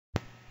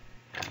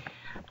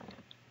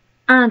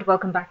And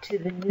welcome back to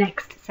the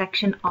next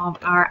section of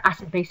our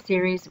acid-base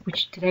series,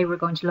 which today we're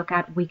going to look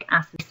at weak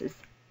acids.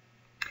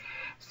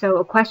 So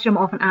a question I'm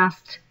often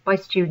asked by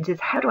students is,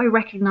 how do I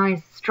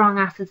recognize strong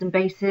acids and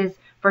bases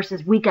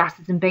versus weak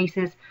acids and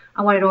bases?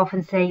 And what I'd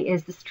often say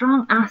is the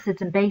strong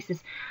acids and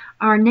bases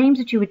are names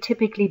that you would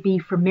typically be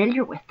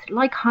familiar with,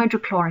 like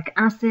hydrochloric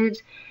acid,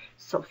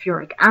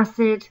 sulfuric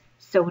acid,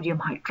 sodium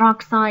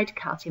hydroxide,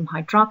 calcium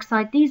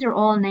hydroxide. These are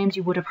all names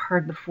you would have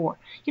heard before.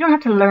 You don't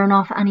have to learn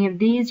off any of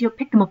these, you'll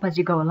pick them up as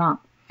you go along.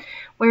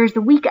 Whereas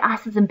the weak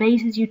acids and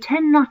bases, you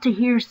tend not to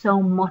hear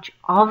so much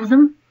of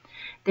them.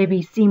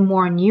 They seem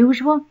more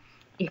unusual.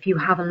 If you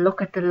have a look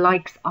at the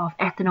likes of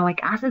ethanoic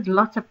acid,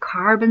 lots of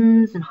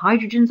carbons and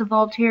hydrogens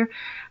involved here,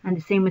 and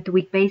the same with the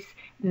weak base,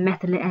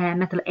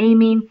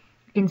 methylamine. You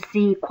can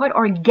see quite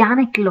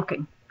organic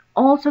looking.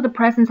 Also the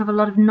presence of a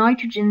lot of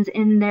nitrogens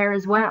in there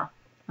as well.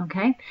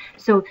 Okay,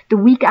 so the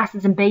weak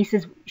acids and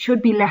bases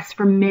should be less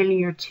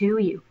familiar to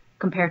you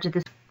compared to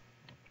this.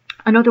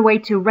 Another way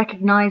to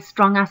recognize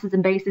strong acids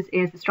and bases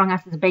is the strong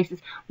acids and bases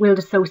will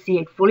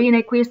dissociate fully in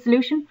aqueous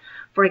solution.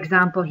 For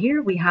example,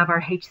 here we have our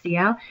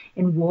HCl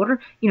in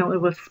water.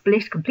 It will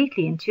split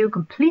completely in two,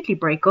 completely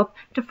break up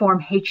to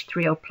form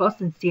H3O plus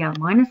and Cl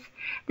minus.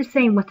 The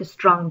same with the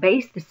strong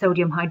base. The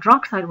sodium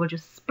hydroxide will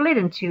just split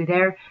in two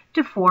there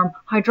to form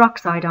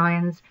hydroxide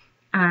ions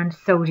and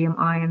sodium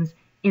ions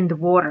in the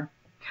water.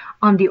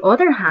 On the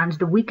other hand,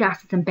 the weak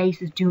acids and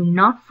bases do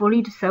not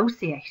fully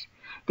dissociate.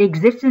 They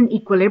exist in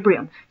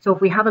equilibrium. So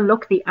if we have a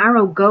look, the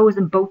arrow goes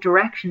in both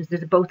directions.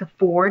 There's both a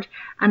forward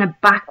and a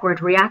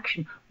backward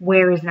reaction.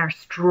 Whereas in our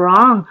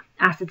strong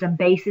acids and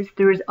bases,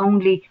 there is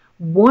only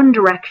one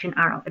direction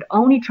arrow. It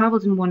only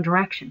travels in one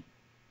direction.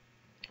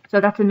 So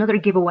that's another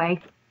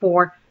giveaway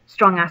for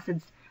strong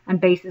acids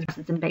and bases.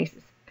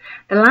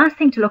 The last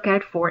thing to look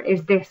out for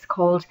is this,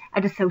 called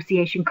a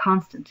dissociation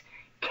constant.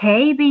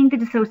 K being the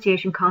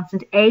dissociation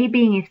constant, A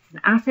being if it's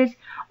an acid,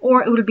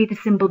 or it will be the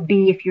symbol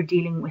B if you're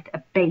dealing with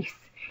a base.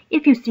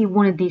 If you see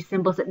one of these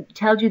symbols, it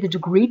tells you the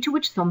degree to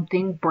which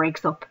something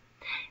breaks up.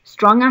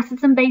 Strong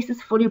acids and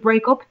bases fully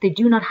break up. They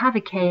do not have a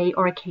Ka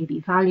or a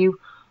Kb value.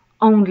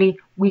 Only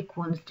weak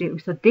ones do.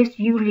 So this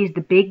usually is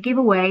the big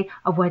giveaway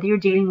of whether you're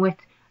dealing with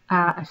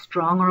a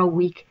strong or a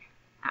weak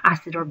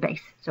acid or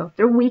base. So if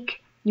they're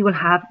weak, you will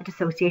have a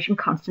dissociation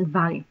constant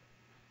value.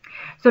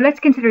 So let's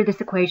consider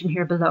this equation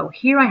here below.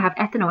 Here I have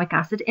ethanoic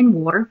acid in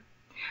water.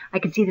 I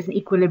can see there's an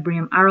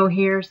equilibrium arrow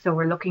here, so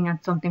we're looking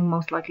at something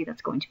most likely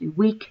that's going to be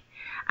weak.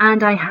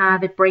 And I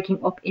have it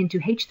breaking up into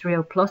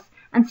H3O plus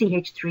and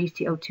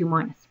CH3CO2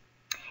 minus.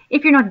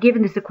 If you're not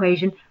given this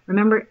equation,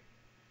 remember,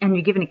 and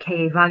you're given a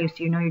Ka value, so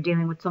you know you're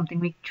dealing with something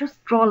weak,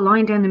 just draw a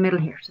line down the middle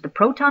here. So the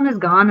proton is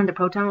gone and the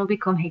proton will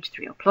become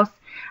H3O plus,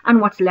 and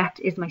what's left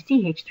is my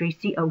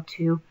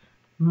CH3CO2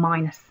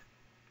 minus.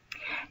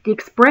 The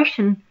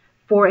expression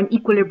for an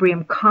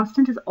equilibrium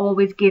constant is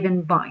always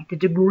given by the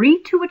degree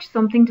to which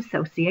something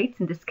dissociates,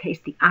 in this case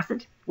the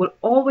acid, will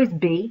always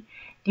be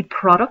the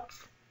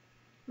products,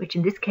 which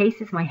in this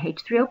case is my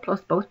H3O plus,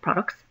 both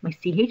products, my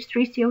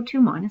CH3CO2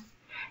 minus,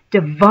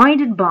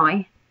 divided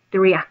by the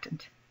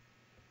reactant.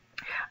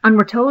 And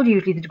we're told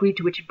usually the degree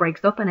to which it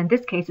breaks up, and in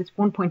this case it's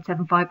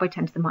 1.75 by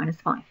 10 to the minus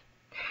 5.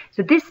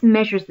 So this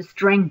measures the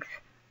strength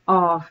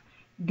of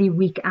the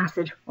weak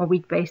acid or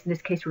weak base. In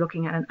this case we're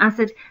looking at an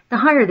acid. The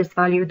higher this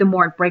value, the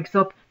more it breaks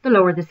up. The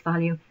lower this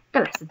value,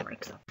 the less it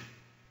breaks up.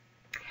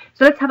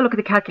 So let's have a look at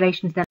the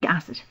calculations then of the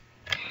acid.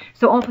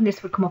 So often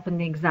this would come up in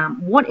the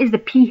exam. What is the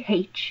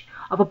pH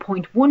of a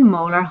 0.1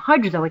 molar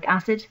hydrozoic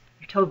acid?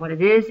 You're told what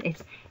it is.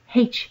 It's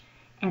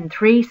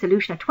HN3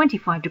 solution at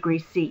 25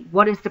 degrees C.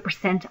 What is the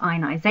percent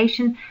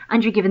ionization?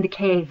 And you're given the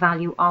Ka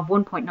value of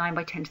 1.9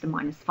 by 10 to the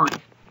minus 5.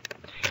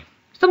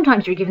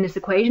 Sometimes you're given this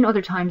equation,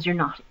 other times you're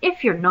not.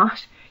 If you're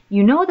not,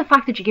 you know the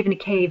fact that you're given a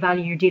Ka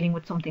value, you're dealing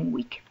with something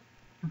weak.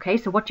 Okay,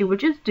 so what you will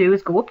just do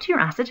is go up to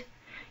your acid,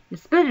 you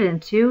split it in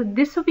two,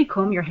 this will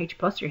become your H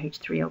plus, your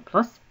H3O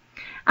plus,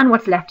 and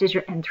what's left is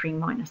your N3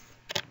 minus.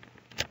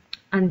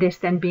 And this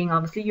then being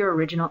obviously your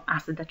original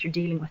acid that you're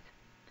dealing with.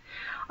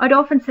 I'd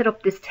often set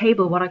up this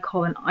table, what I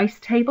call an ICE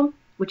table,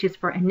 which is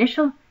for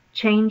initial,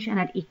 change, and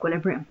at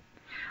equilibrium.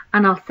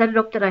 And I'll set it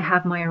up that I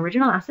have my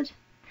original acid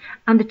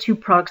and the two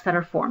products that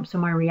are formed. So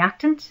my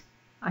reactant,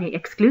 I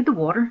exclude the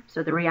water,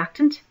 so the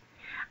reactant,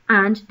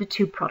 and the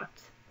two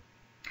products.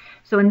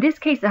 So in this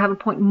case, I have a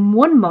 0.1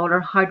 molar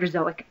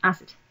hydrozoic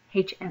acid,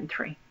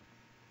 HN3.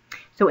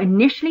 So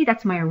initially,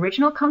 that's my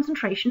original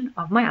concentration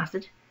of my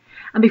acid.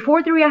 And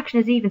before the reaction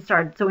is even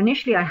started, so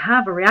initially I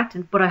have a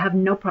reactant, but I have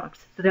no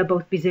products, so they'll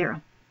both be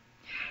zero.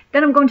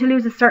 Then I'm going to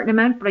lose a certain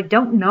amount, but I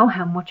don't know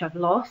how much I've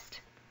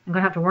lost. I'm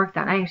going to have to work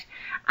that out.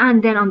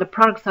 And then on the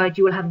product side,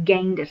 you will have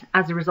gained it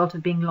as a result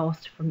of being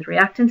lost from the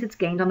reactants. It's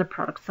gained on the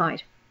product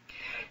side.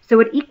 So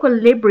at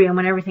equilibrium,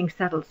 when everything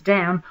settles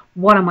down,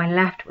 what am I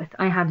left with?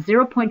 I have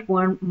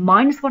 0.1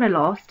 minus what I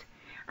lost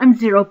and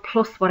 0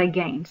 plus what I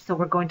gained. So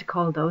we're going to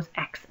call those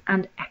X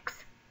and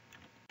X.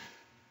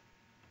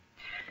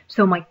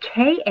 So my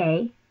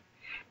Ka,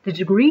 the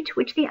degree to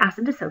which the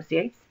acid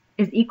dissociates,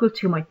 is equal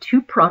to my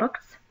two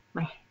products,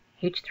 my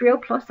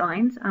H3O plus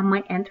ions and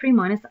my N3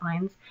 minus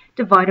ions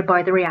divided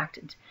by the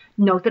reactant.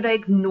 Note that I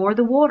ignore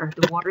the water.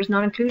 The water is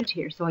not included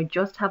here, so I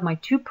just have my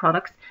two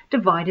products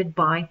divided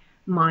by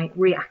my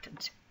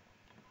reactant.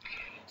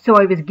 So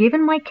I was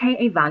given my Ka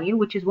value,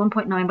 which is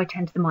 1.9 by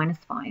 10 to the minus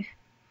 5.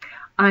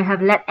 I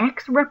have let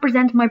X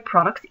represent my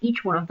products,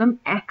 each one of them,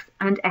 X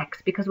and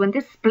X, because when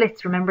this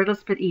splits, remember, it'll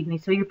split evenly,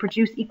 so you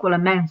produce equal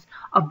amounts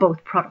of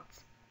both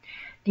products.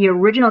 The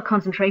original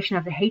concentration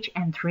of the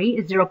HN3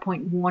 is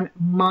 0.1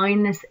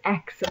 minus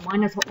X, so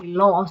minus what we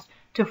lost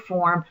to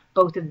form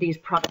both of these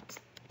products.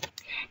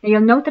 Now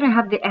you'll note that I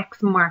have the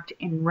X marked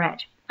in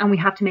red, and we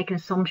have to make an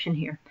assumption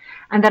here.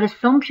 And that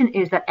assumption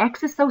is that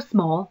X is so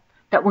small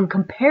that when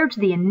compared to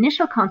the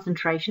initial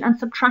concentration and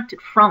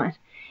subtracted from it,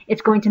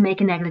 it's going to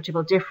make a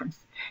negligible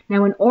difference.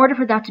 Now, in order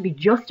for that to be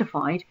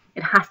justified,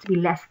 it has to be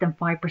less than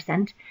 5%,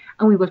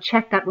 and we will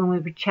check that when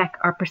we check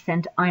our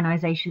percent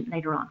ionization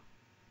later on.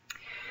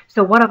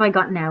 So what have I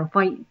got now? If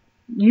I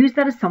use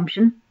that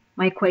assumption,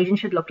 my equation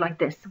should look like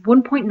this.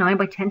 1.9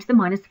 by 10 to the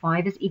minus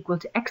 5 is equal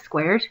to x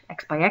squared,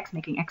 x by x,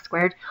 making x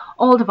squared,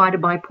 all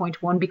divided by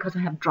 0.1 because I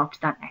have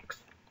dropped that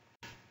x.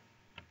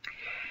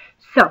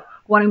 So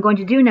what I'm going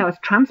to do now is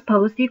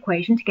transpose the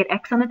equation to get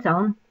x on its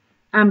own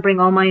and bring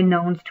all my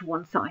unknowns to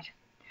one side.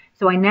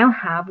 So I now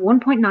have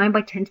 1.9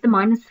 by 10 to the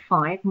minus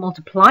 5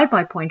 multiplied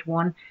by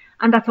 0.1,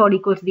 and that's all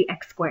equal to the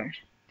x squared.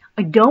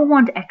 I don't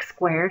want x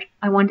squared,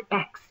 I want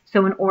x.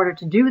 So in order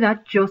to do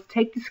that, just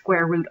take the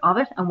square root of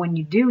it, and when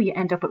you do, you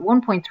end up at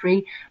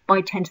 1.3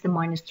 by 10 to the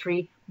minus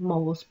 3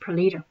 moles per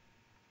litre.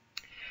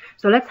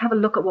 So let's have a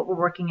look at what we're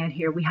working out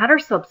here. We had our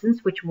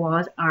substance, which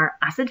was our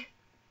acid,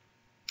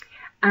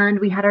 and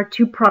we had our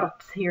two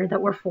products here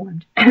that were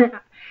formed.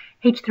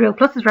 H3O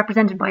plus is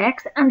represented by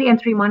X, and the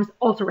N3 minus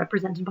also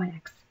represented by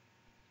X.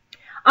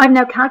 I've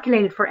now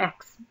calculated for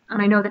X,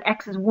 and I know that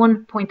X is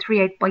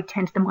 1.38 by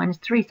 10 to the minus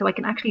 3, so I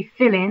can actually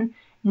fill in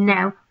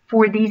now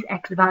for these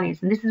X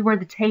values, and this is where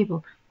the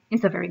table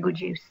is of very good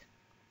use.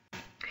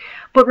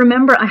 But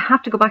remember, I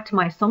have to go back to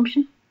my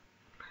assumption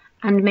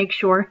and make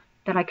sure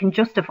that I can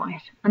justify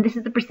it, and this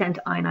is the percent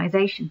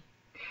ionization.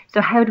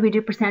 So how do we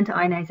do percent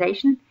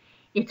ionization?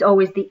 It's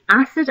always the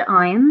acid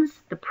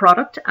ions, the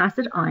product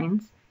acid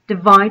ions,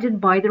 divided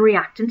by the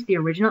reactant, the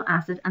original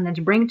acid, and then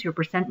to bring it to a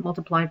percent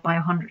multiplied by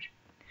 100.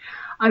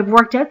 I've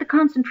worked out the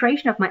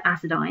concentration of my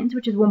acid ions,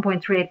 which is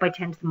 1.38 by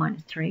 10 to the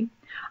minus 3.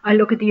 I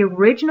look at the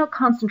original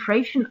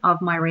concentration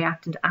of my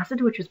reactant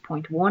acid, which was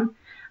 0.1,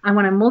 and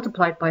when I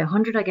multiply it by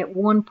 100, I get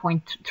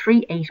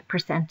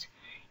 1.38%.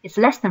 It's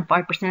less than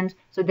 5%,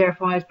 so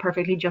therefore I was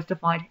perfectly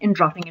justified in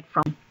dropping it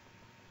from.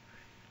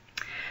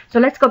 So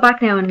let's go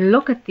back now and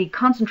look at the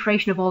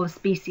concentration of all the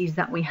species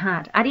that we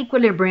had. At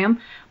equilibrium,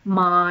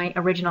 my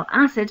original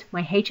acid,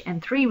 my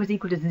HN3, was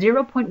equal to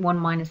 0.1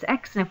 minus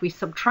X, and if we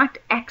subtract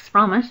X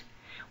from it,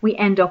 we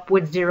end up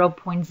with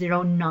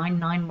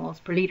 0.099 moles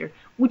per litre,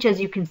 which as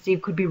you can see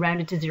could be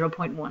rounded to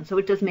 0.1, so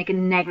it does make a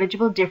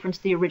negligible difference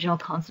to the original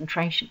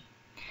concentration.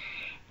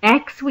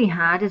 X we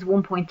had is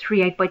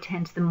 1.38 by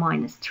 10 to the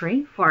minus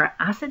 3 for our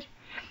acid,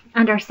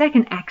 and our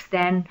second X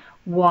then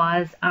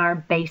was our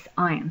base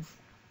ions,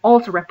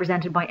 also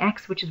represented by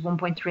X, which is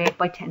 1.38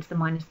 by 10 to the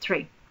minus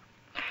 3.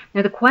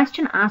 Now the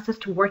question asks us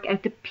to work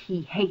out the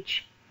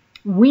pH.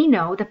 We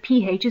know that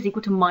pH is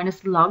equal to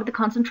minus log the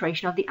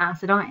concentration of the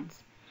acid ions.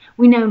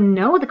 We now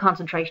know the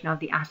concentration of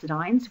the acid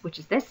ions, which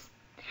is this,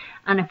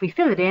 and if we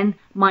fill it in,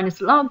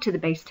 minus log to the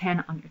base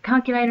 10 on your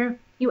calculator,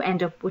 you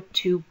end up with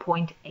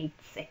 2.86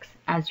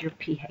 as your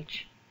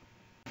pH.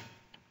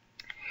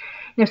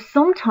 Now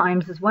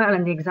sometimes as well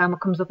in the exam what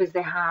comes up is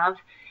they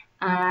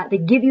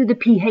give you the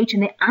pH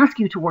and they ask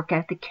you to work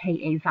out the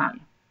Ka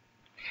value.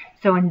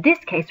 So in this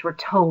case we're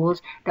told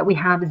that we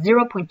have a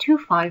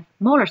 0.25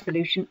 molar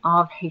solution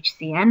of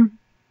HCN,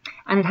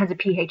 and it has a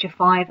pH of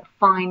 5.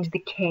 Find the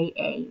Ka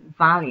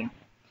value.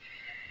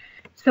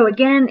 So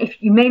again,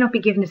 if you may not be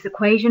given this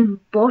equation,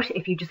 but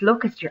if you just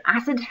look at your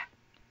acid,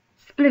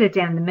 split it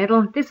down the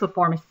middle, this will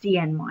form a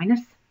Cn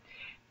minus.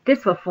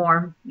 This will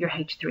form your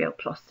H3O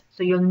plus.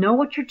 So you'll know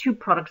what your two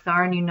products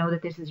are, and you know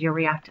that this is your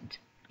reactant.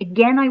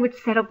 Again, I would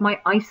set up my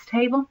ICE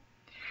table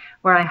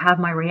where I have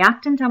my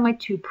reactant and my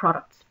two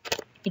products.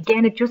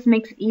 Again, it just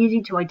makes it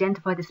easy to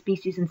identify the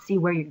species and see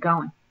where you're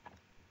going.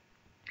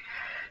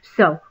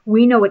 So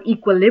we know at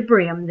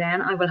equilibrium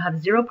then I will have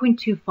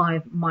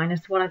 0.25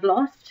 minus what I've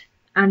lost,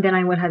 and then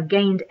I will have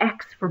gained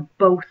X for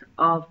both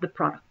of the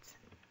products.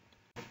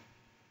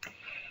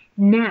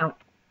 Now,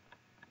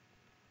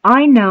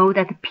 I know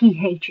that the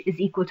pH is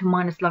equal to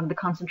minus log the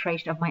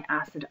concentration of my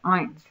acid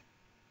ions.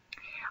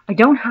 I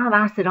don't have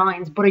acid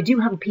ions, but I do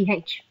have a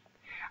pH,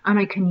 and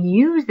I can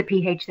use the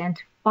pH then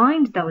to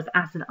find those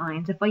acid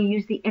ions if I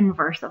use the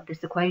inverse of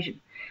this equation.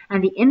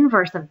 And the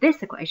inverse of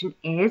this equation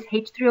is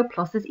H3O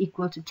plus is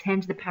equal to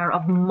 10 to the power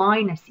of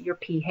minus your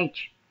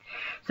pH.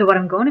 So what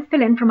I'm going to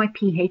fill in for my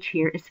pH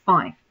here is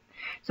 5.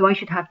 So I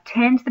should have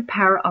 10 to the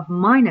power of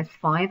minus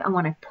 5, and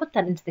when I put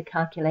that into the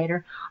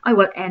calculator, I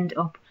will end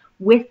up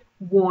with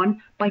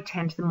 1 by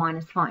 10 to the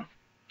minus 5.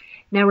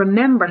 Now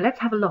remember, let's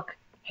have a look.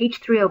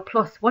 H3O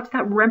plus, what's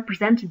that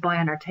represented by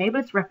on our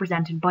table? It's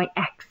represented by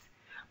X.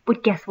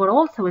 But guess what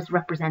also is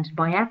represented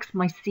by X?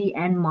 My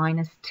Cn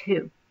minus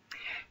 2.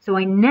 So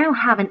I now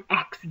have an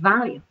X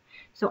value.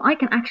 So I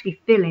can actually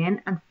fill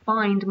in and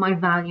find my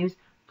values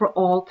for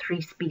all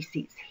three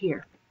species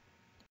here.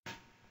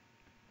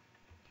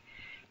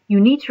 You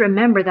need to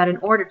remember that in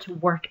order to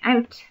work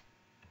out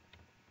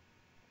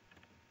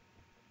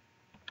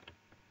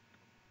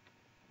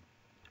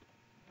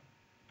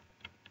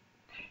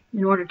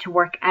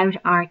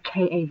our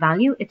Ka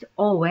value, it's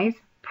always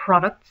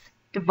products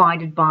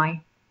divided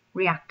by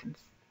reactants.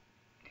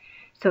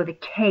 So the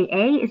Ka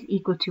is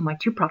equal to my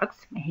two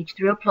products, my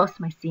H3O plus,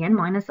 my Cn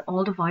minus,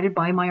 all divided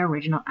by my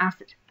original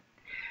acid.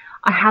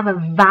 I have a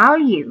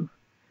value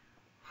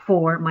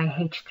for my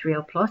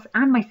H3O plus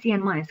and my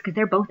Cn minus because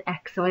they're both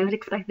X, so I would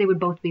expect they would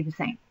both be the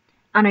same.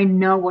 And I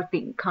know what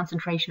the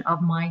concentration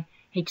of my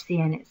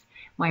HCN is.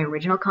 My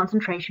original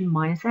concentration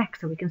minus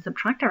X, so we can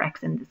subtract our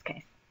X in this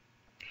case.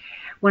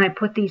 When I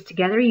put these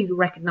together, you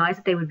recognize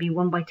that they would be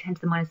 1 by 10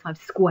 to the minus 5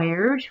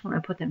 squared. When I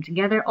put them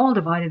together, all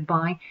divided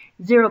by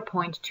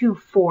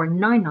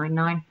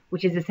 0.24999,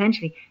 which is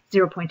essentially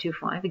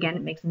 0.25. Again,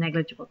 it makes a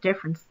negligible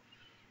difference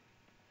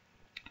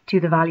to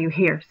the value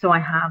here. So I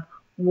have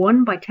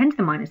 1 by 10 to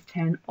the minus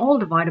 10, all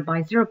divided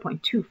by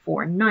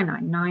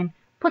 0.24999.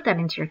 Put that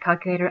into your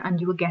calculator and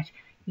you will get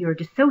your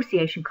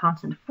dissociation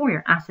constant for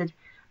your acid,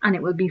 and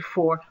it will be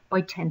 4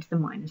 by 10 to the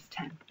minus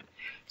 10.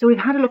 So we've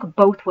had a look at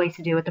both ways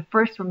to do it. The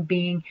first one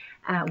being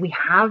we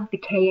have the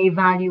Ka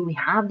value, we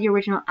have the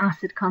original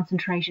acid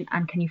concentration,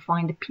 and can you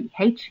find the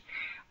pH?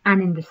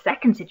 And in the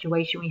second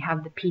situation, we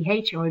have the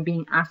pH, and we're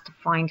being asked to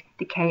find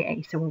the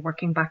Ka. So we're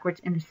working backwards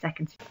in the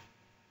second situation.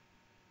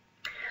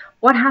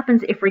 What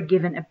happens if we're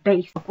given a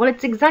base? Well,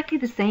 it's exactly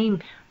the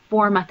same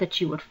format that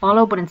you would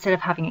follow, but instead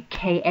of having a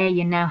Ka,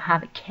 you now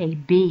have a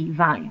Kb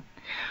value.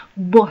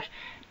 But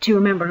to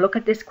remember, look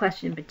at this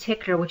question in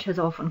particular, which has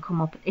often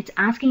come up. It's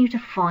asking you to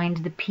find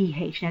the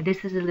pH. Now,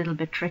 this is a little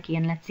bit tricky,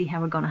 and let's see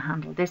how we're going to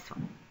handle this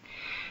one.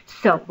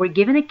 So we're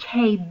given a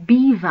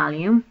Kb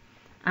value,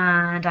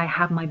 and I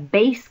have my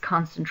base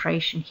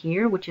concentration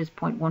here, which is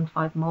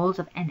 0.15 moles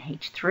of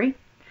NH3.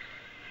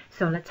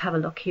 So let's have a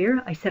look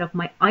here. I set up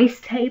my ice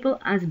table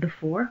as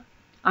before.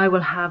 I will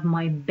have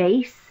my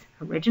base,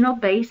 original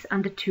base,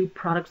 and the two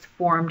products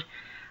formed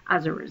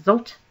as a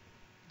result.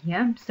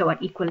 Yeah, so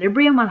at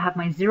equilibrium, I'll have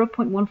my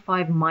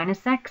 0.15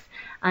 minus X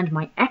and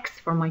my X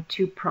for my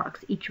two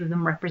products, each of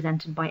them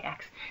represented by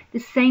X. The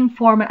same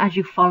format as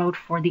you followed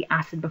for the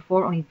acid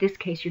before, only in this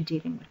case you're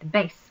dealing with the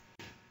base.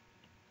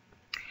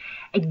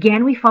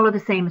 Again, we follow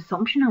the same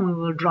assumption and we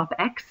will drop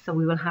X, so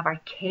we will have our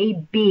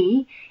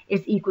Kb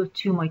is equal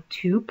to my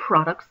two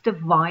products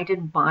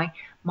divided by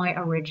my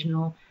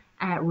original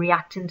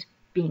reactant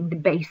being the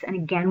base. And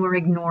again, we're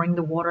ignoring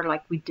the water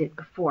like we did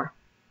before.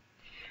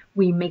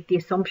 We make the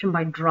assumption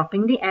by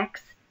dropping the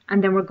X,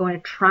 and then we're going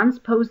to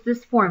transpose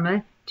this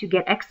formula to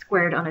get X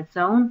squared on its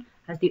own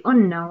as the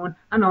unknown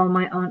and all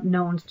my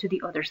unknowns to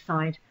the other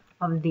side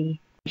of the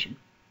equation.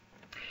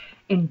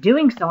 In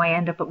doing so, I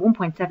end up at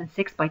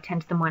 1.76 by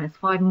 10 to the minus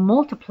 5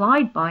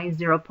 multiplied by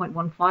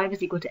 0.15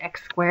 is equal to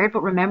X squared.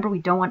 But remember, we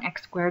don't want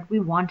X squared, we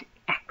want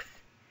X.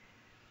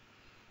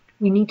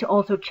 We need to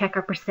also check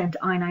our percent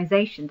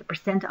ionization. The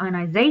percent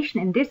ionization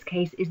in this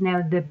case is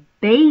now the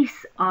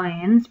base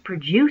ions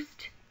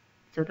produced,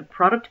 so the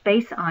product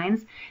base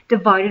ions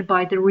divided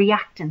by the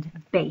reactant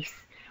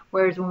base.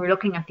 Whereas when we're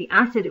looking at the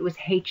acid, it was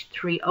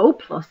H3O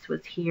plus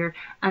was here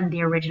and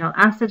the original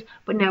acid.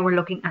 But now we're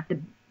looking at the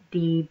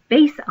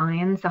base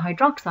ions, the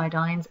hydroxide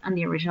ions, and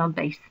the original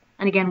base.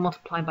 And again,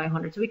 multiplied by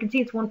 100. So we can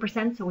see it's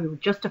 1%, so we were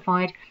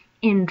justified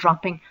in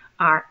dropping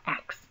our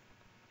X.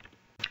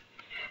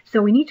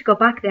 So we need to go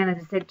back then,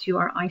 as I said, to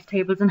our ice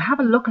tables and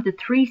have a look at the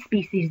three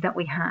species that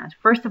we had.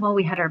 First of all,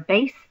 we had our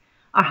base,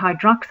 our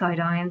hydroxide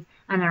ions,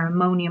 and our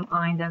ammonium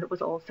ion that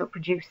was also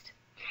produced.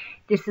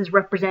 This is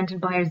represented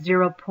by our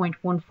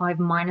 0.15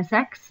 minus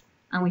X,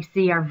 and we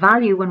see our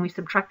value when we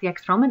subtract the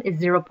X from it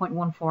is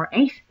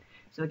 0.148.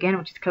 So again,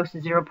 which is close to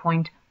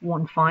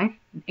 0.15.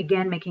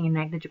 Again, making a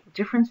negligible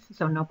difference,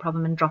 so no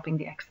problem in dropping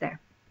the X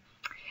there.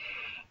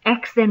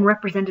 X then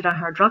represented our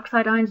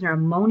hydroxide ions and our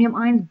ammonium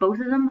ions, both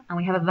of them, and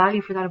we have a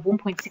value for that of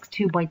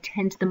 1.62 by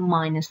 10 to the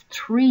minus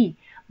 3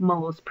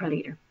 moles per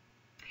liter.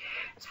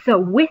 So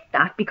with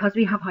that, because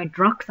we have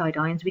hydroxide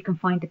ions, we can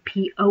find the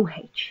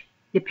pOH.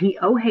 The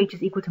pOH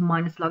is equal to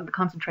minus log the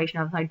concentration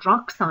of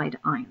hydroxide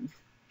ions.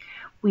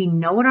 We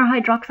know what our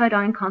hydroxide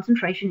ion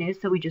concentration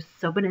is, so we just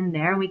sub it in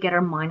there and we get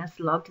our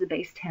minus log to the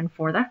base 10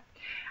 for that.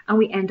 And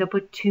we end up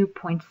with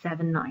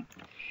 2.79.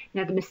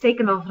 Now, the mistake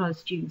a lot of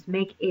students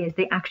make is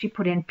they actually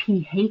put in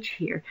pH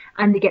here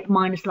and they get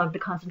minus log the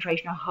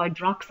concentration of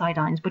hydroxide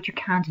ions, but you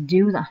can't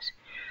do that.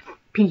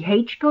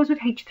 pH goes with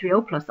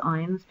H3O plus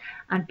ions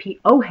and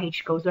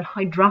pOH goes with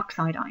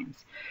hydroxide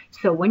ions.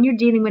 So when you're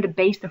dealing with a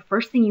base, the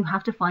first thing you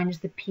have to find is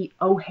the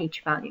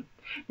pOH value.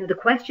 Now the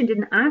question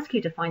didn't ask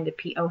you to find the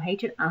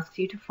pOH, it asks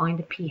you to find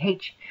the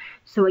pH.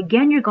 So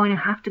again, you're going to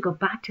have to go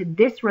back to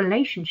this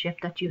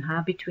relationship that you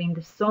have between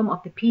the sum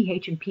of the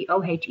pH and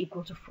pOH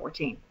equal to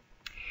 14.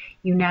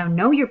 You now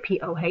know your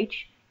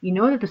pOH, you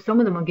know that the sum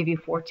of them will give you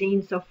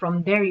 14, so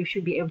from there you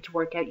should be able to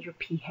work out your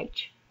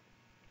pH.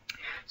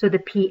 So the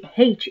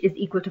pH is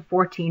equal to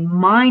 14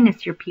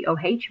 minus your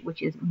pOH,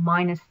 which is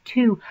minus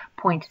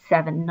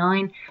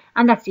 2.79,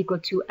 and that's equal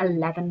to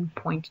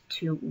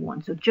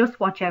 11.21. So just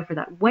watch out for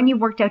that. When you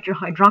worked out your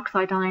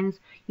hydroxide ions,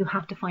 you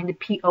have to find the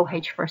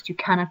pOH first. You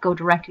cannot go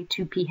directly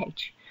to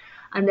pH.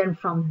 And then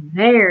from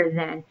there,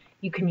 then,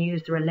 you can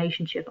use the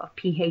relationship of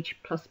pH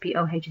plus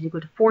pOH is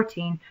equal to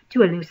 14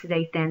 to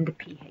elucidate then the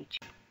pH.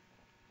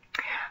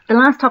 The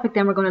last topic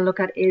then we're going to look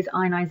at is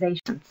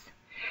ionizations.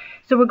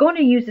 So we're going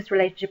to use this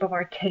relationship of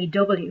our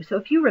Kw. So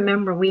if you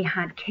remember, we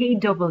had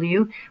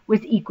Kw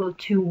was equal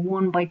to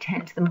 1 by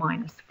 10 to the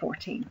minus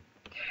 14.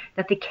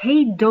 That the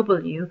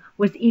Kw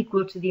was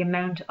equal to the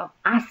amount of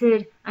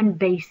acid and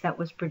base that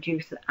was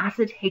produced. So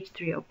acid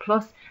H3O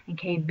plus and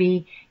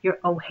Kb, your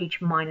OH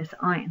minus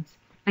ions.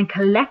 And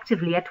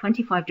collectively at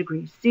 25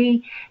 degrees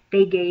C,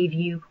 they gave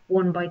you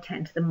 1 by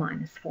 10 to the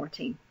minus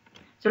 14.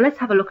 So let's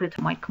have a look at it.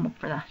 It might come up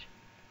for that.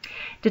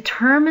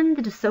 Determine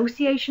the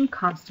dissociation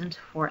constant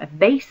for a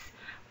base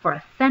for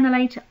a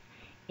phenolate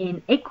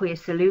in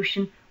aqueous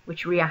solution,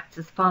 which reacts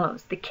as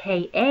follows. The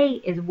Ka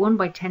is 1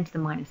 by 10 to the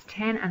minus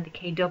 10 and the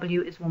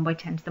Kw is 1 by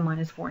 10 to the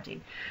minus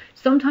 14.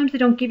 Sometimes they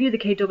don't give you the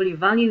Kw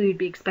value, you'd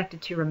be expected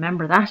to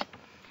remember that,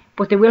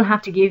 but they will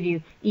have to give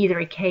you either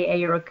a Ka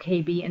or a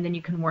Kb, and then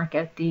you can work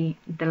out the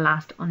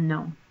last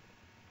unknown.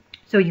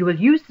 So you will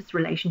use this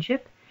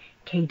relationship.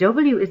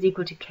 Kw is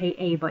equal to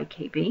Ka by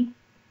Kb.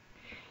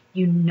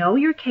 You know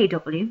your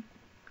Kw,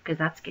 because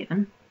that's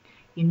given.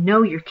 You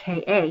know your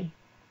Ka,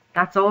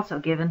 that's also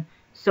given.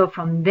 So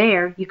from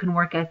there, you can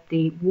work out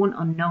the one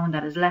unknown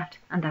that is left,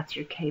 and that's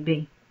your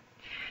Kb.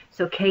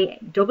 So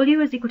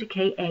Kw is equal to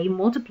Ka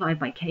multiplied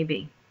by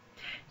Kb.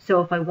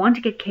 So if I want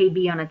to get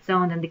Kb on its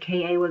own, then the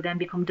Ka will then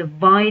become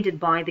divided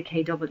by the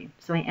Kw.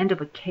 So I end up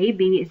with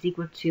Kb is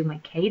equal to my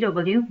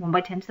Kw, 1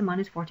 by 10 to the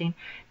minus 14,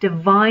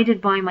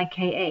 divided by my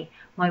Ka,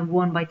 my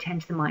 1 by 10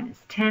 to the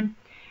minus 10.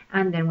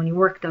 And then when you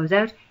work those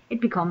out,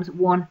 it becomes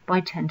 1 by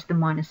 10 to the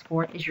minus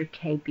 4 is your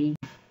Kb.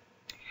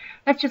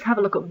 Let's just have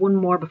a look at one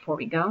more before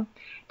we go.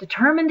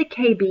 Determine the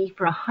Kb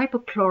for a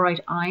hypochlorite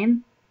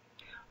ion,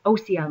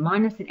 OCl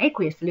minus in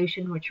aqueous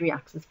solution, which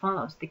reacts as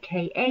follows. The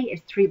Ka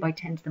is 3 by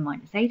 10 to the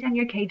minus 8 and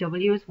your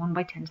Kw is 1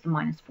 by 10 to the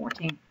minus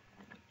 14.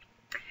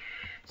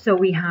 So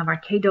we have our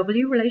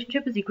Kw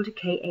relationship is equal to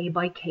Ka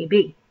by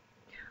Kb.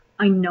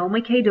 I know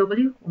my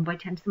Kw, 1 by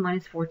 10 to the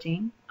minus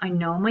 14. I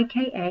know my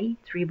Ka,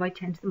 3 by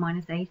 10 to the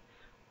minus 8.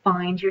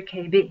 Find your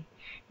Kb.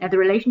 Now the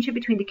relationship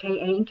between the Ka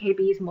and Kb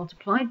is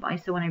multiplied by,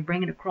 so when I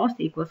bring it across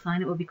the equal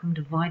sign, it will become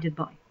divided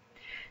by.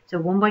 So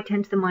 1 by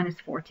 10 to the minus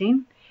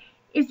 14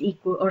 is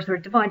equal,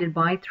 divided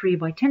by 3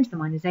 by 10 to the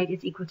minus 8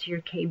 is equal to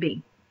your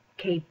Kb.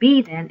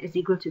 Kb then is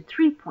equal to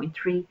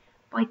 3.3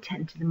 by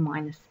 10 to the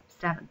minus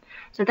 7.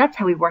 So that's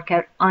how we work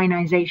out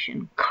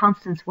ionization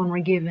constants when we're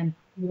given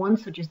one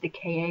such as the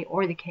Ka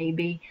or the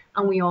Kb,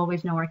 and we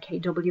always know our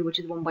Kw, which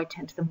is 1 by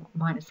 10 to the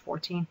minus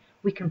 14.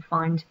 We can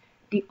find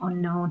the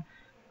unknown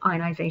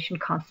ionization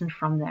constant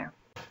from there.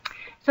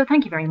 So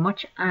thank you very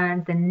much,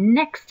 and the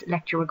next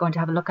lecture we're going to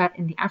have a look at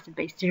in the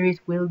acid-base series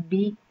will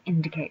be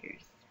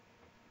indicators.